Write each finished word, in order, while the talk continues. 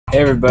Hey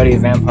everybody,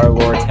 Vampire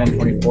Lore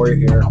 1024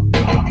 here,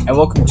 and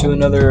welcome to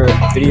another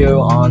video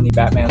on the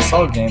Batman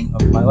Assault game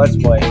of my Let's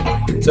Play.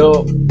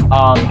 So,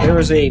 there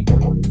was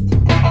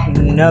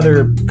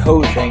another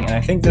code thing, and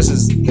I think this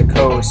is the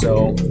code,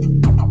 so...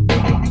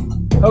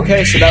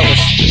 Okay, so that was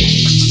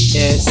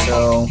it,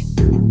 so...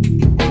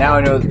 Now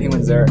I know the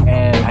penguin's there,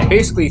 and I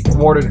basically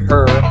thwarted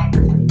her,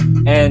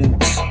 and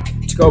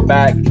to go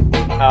back,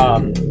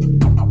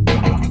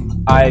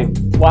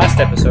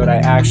 last episode I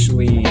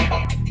actually...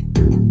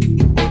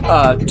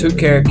 took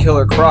care of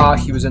Killer Croc.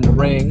 He was in the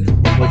ring,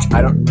 which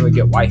I don't really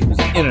get why he was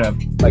in a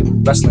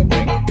wrestling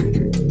ring.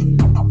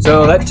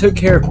 So that took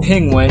care of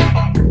Penguin.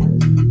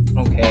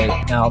 Okay,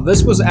 now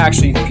this was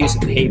actually the piece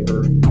of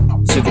paper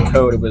to the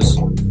code. It was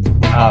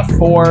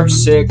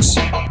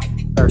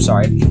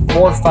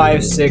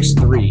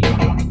 4563,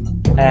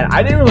 and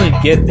I didn't really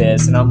get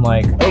this, and I'm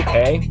like,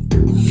 okay.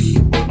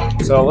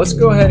 So let's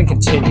go ahead and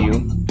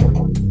continue.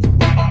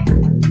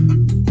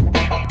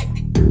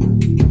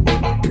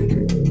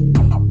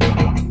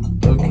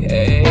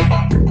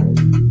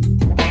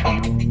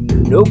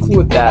 No clue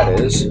what that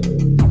is.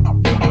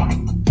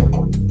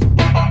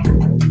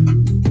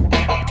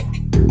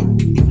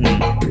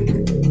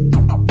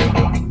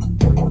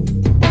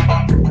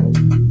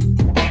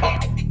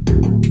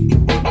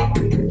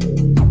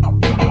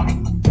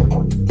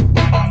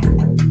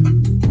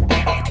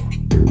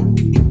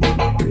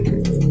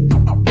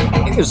 I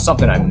think there's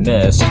something I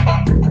missed.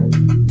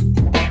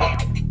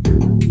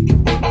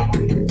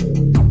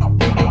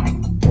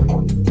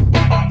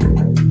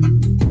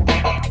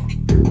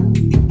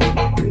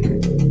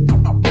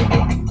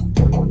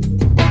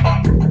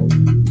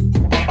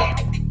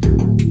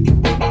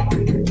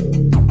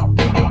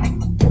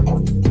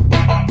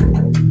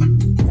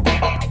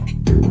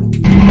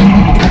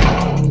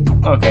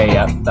 Okay,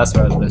 yeah, that's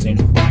what I was missing.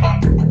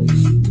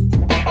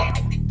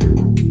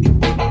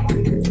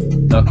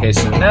 Okay,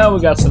 so now we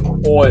got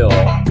some oil.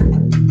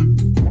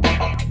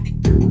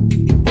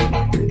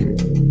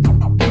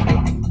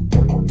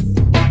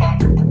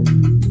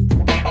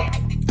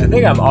 I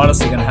think I'm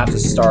honestly gonna have to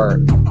start.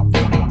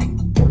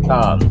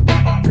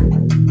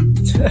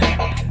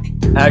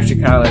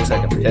 Actually, kind of looks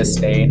like a piss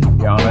stain, to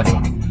be honest.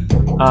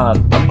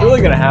 I'm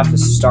really gonna have to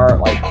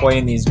start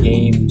playing these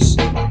games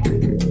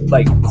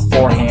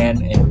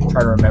beforehand and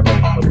try to remember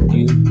what to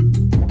do.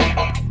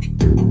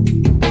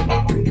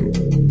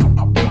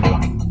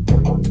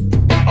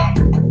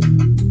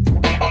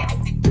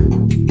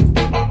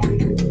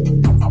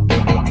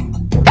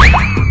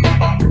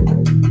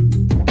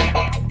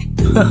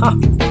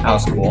 That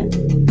was cool.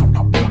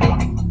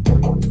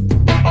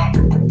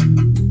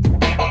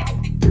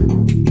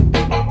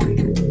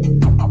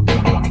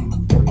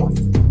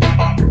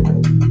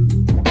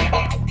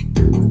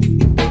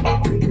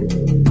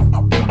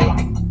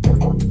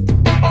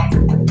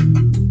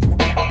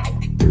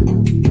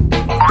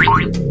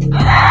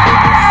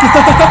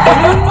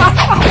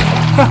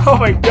 Oh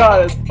my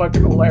god, that's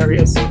fucking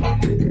hilarious.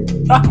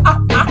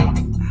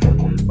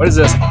 What is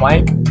this, a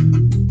plank? A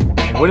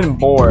wooden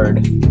board.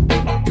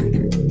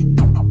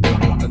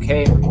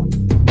 Okay,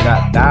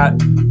 got that.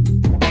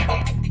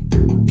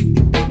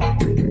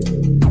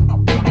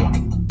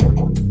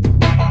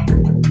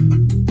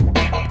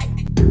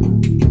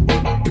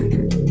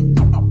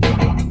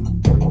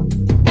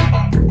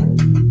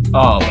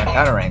 Oh, my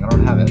batarang, I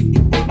don't have it.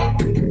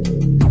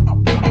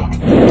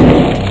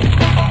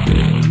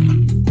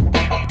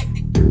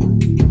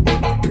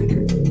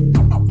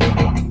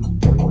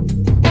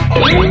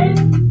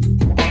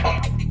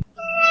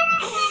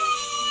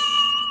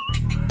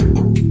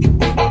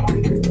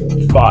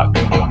 Fuck.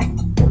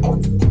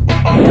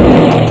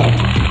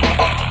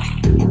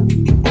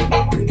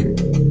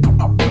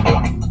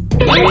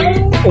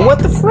 What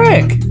the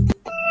frick?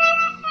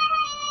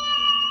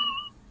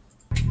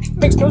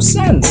 Makes no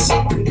sense.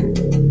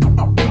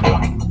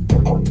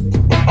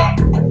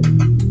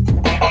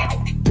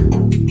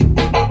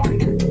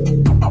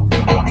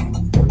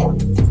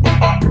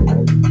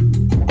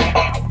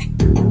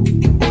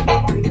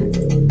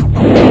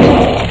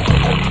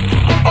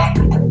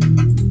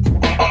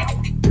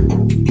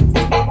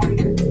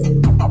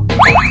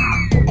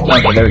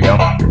 Okay, there we go.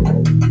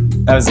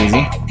 That was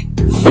easy.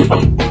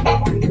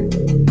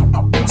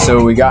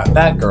 So we got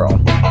that girl.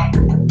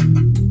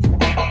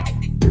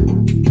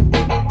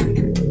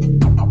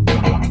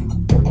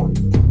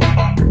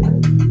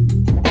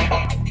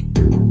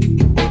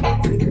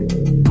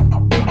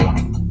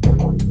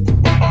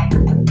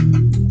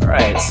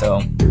 Alright,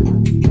 so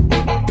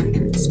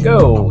let's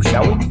go,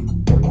 shall we?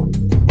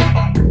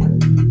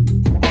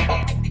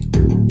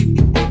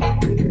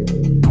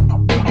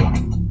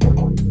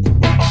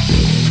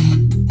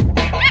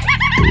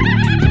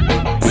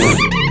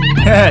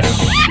 Shit.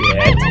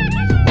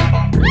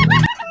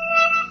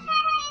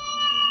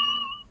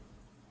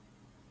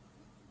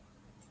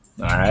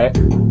 Alright.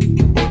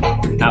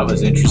 That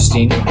was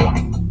interesting.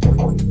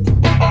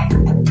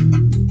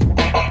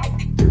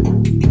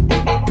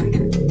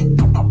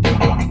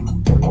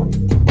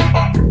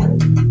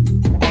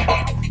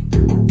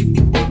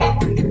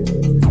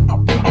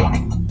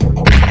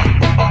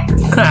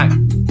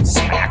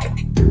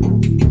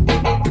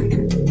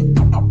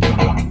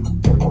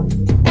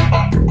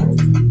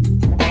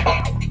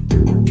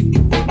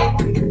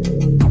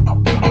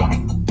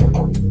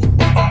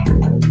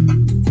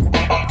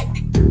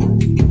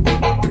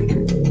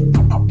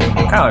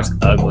 Kind of looks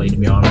ugly, to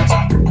be honest.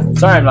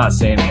 Sorry, I'm not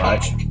saying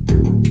much.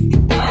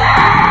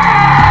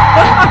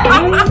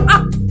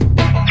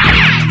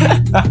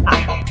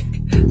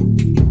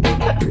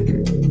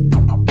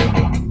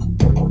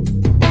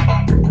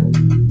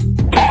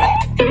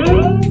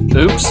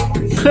 Oops.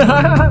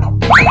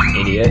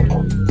 Idiot.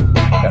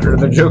 Got rid of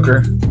the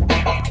Joker.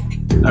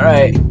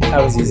 Alright,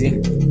 that was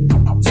easy.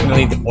 Just gonna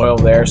leave the oil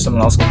there,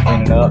 someone else can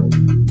clean it up.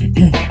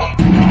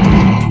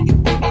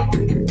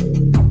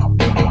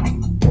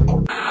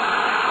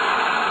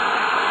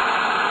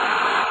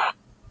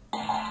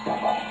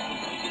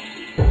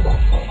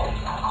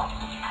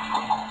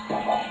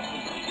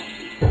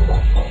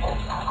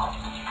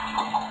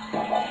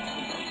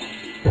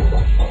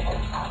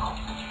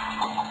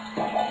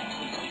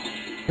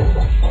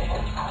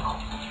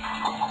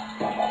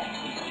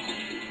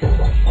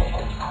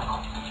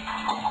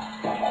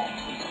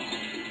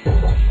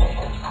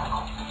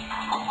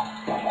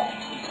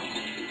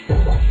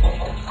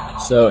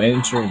 So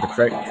enter the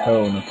correct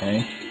code,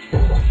 okay.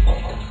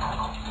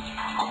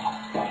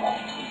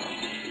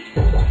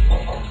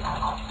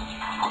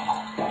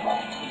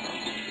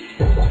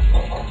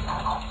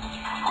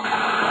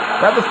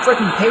 Grab the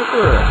freaking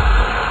paper!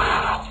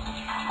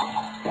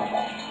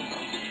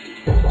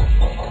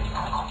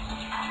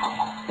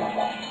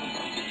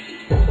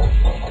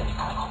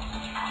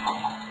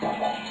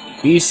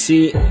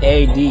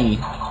 BCAD.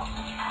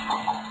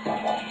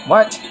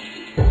 What?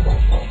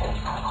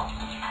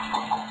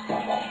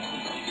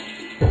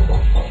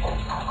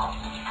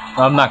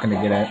 I'm not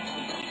gonna get it.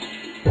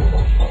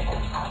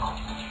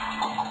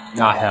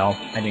 Ah, hell.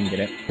 I didn't get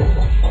it.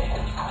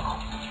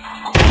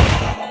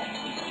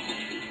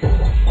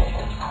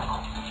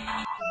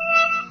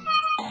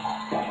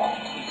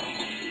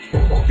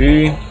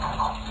 B.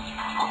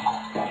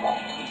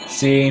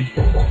 C.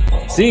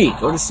 C!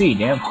 Go to C,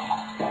 damn.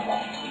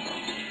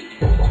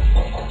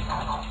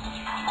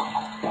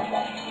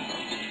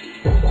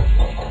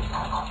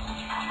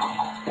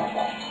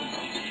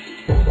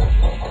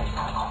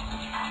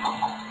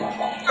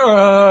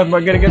 Am I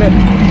gonna get it?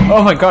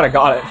 Oh my god, I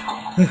got it.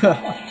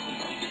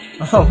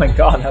 Oh my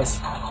god, that's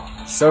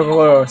so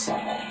close.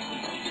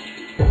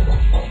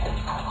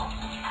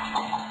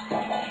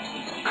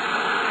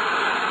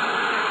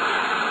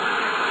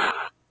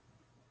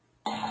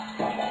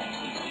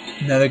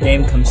 Another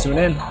game comes to an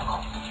end.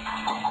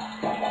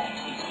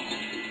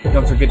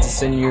 Don't forget to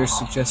send your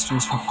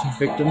suggestions for new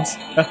victims.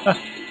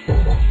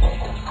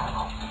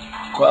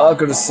 Well, I'll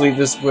go to sleep.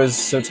 This was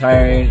so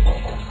tiring.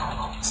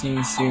 See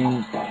you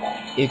soon.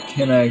 It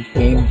can a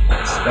game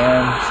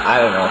spam. I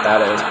don't know what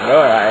that is, but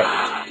alright.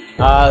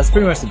 That's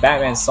pretty much the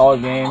Batman Saw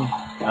game.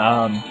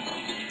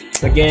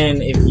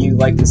 Again, if you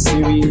like the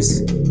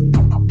series,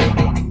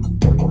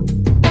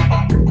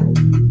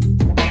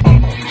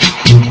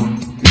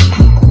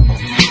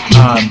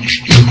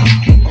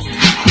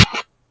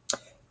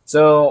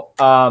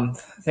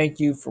 thank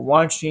you for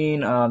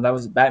watching. That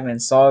was the Batman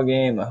Saw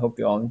game. I hope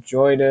you all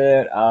enjoyed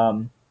it.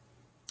 I'll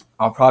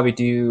probably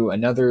do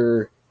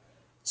another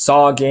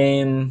Saw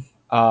game.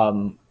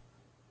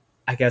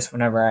 I guess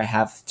whenever I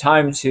have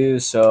time to.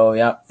 So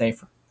yeah,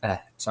 thank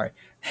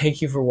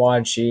you for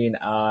watching.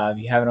 If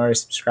you haven't already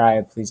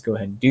subscribed, please go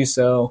ahead and do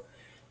so.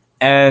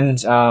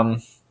 And I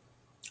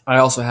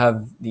also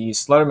have the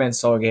Slenderman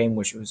Saw game,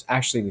 which was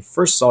actually the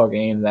first Saw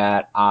game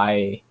that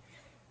I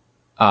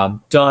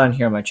done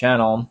here on my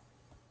channel,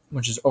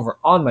 which is over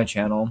on my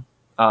channel.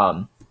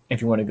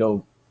 If you want to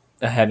go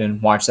ahead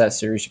and watch that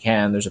series, you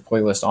can. There's a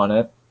playlist on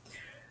it.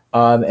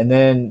 And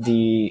then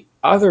the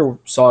other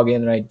Saw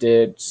game that I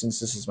did, since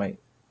this is my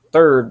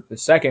third, the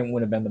second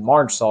would have been the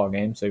Marge Saw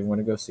game. So if you want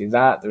to go see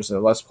that, there's a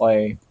Let's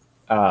Play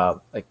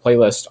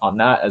playlist on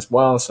that as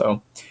well.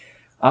 So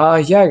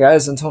yeah,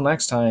 guys, until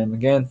next time,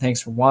 again, thanks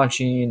for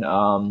watching,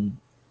 and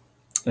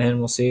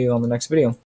we'll see you on the next video.